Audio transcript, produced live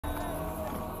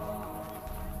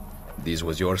This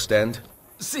was your stand?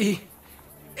 See,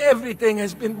 everything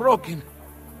has been broken.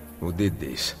 Who did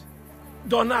this?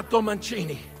 Donato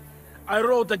Mancini. I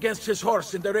rode against his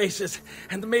horse in the races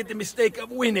and made the mistake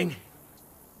of winning.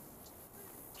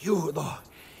 You, though.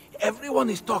 Everyone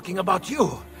is talking about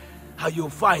you. How you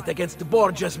fight against the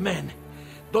Borgia's men.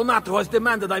 Donato has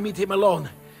demanded I meet him alone.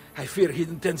 I fear he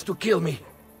intends to kill me.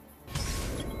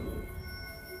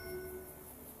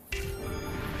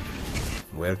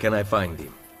 Where can I find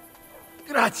him?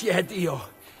 Grazie a Dio.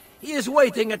 He is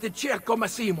waiting at the Cerco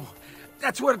Massimo.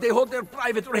 That's where they hold their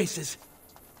private races.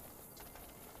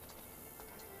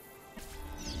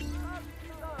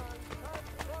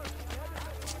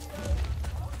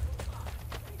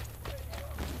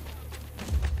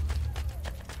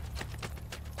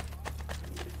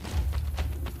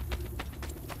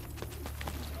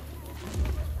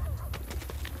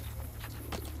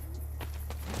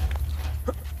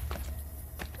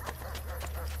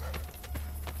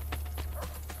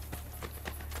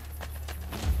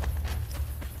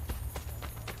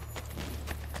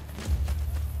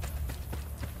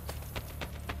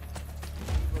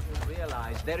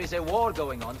 There is a war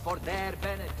going on for their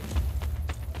benefit.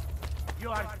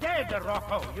 You are dead,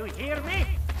 Rocco. You hear me?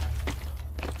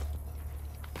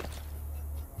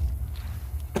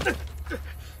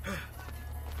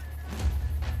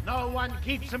 No one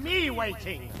keeps me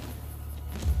waiting.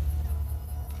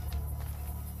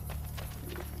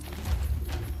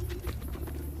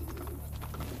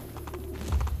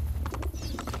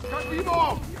 Cut him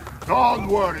off! Don't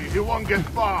worry, he won't get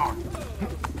far.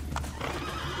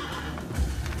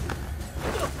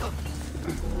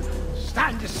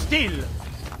 Stand still!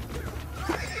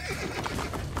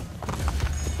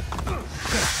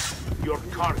 Your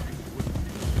carcass.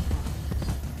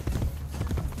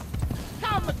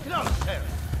 Come closer!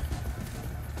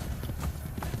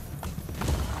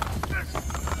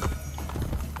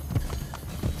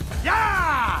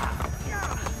 Yeah!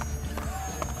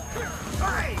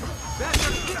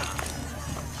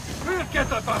 Get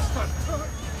the bastard!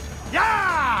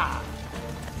 Yeah!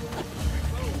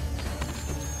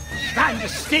 Stand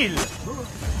still!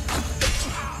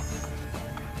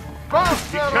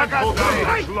 Faster, ragazzi!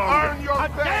 Earn your How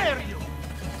pay! dare you!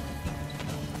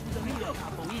 The real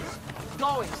capo is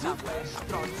going somewhere,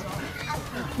 Strozzo.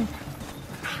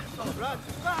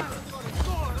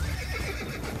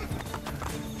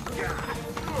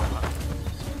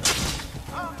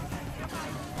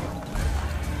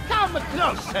 Come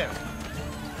closer!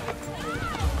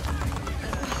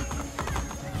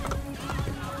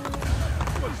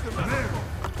 What's the matter?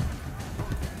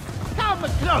 Come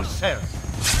closer!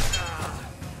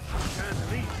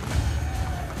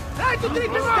 Try to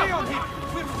take him out! Stay on him!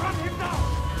 We'll run him down!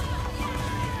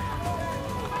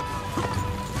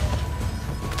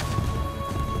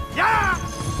 Yeah!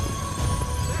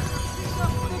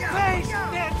 Face,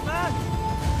 dead man!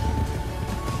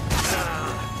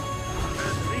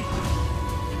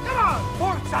 Come on,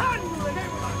 Forza!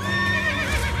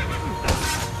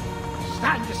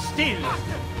 Stand still!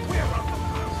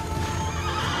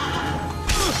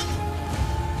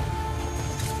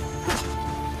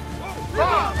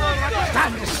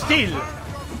 Stand still!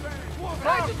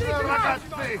 Faster,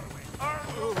 ragazzi!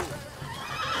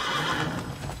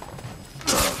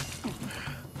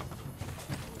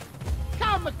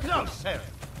 Come closer!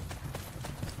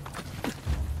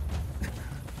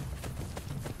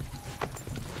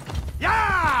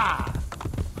 Yeah!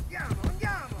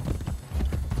 Andiamo!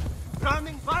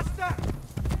 Running faster!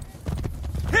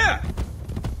 Here!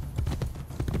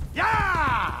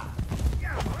 Yeah!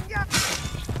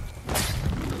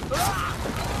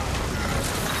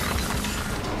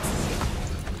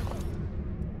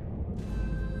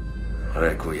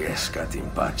 Requiescat in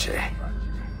pace.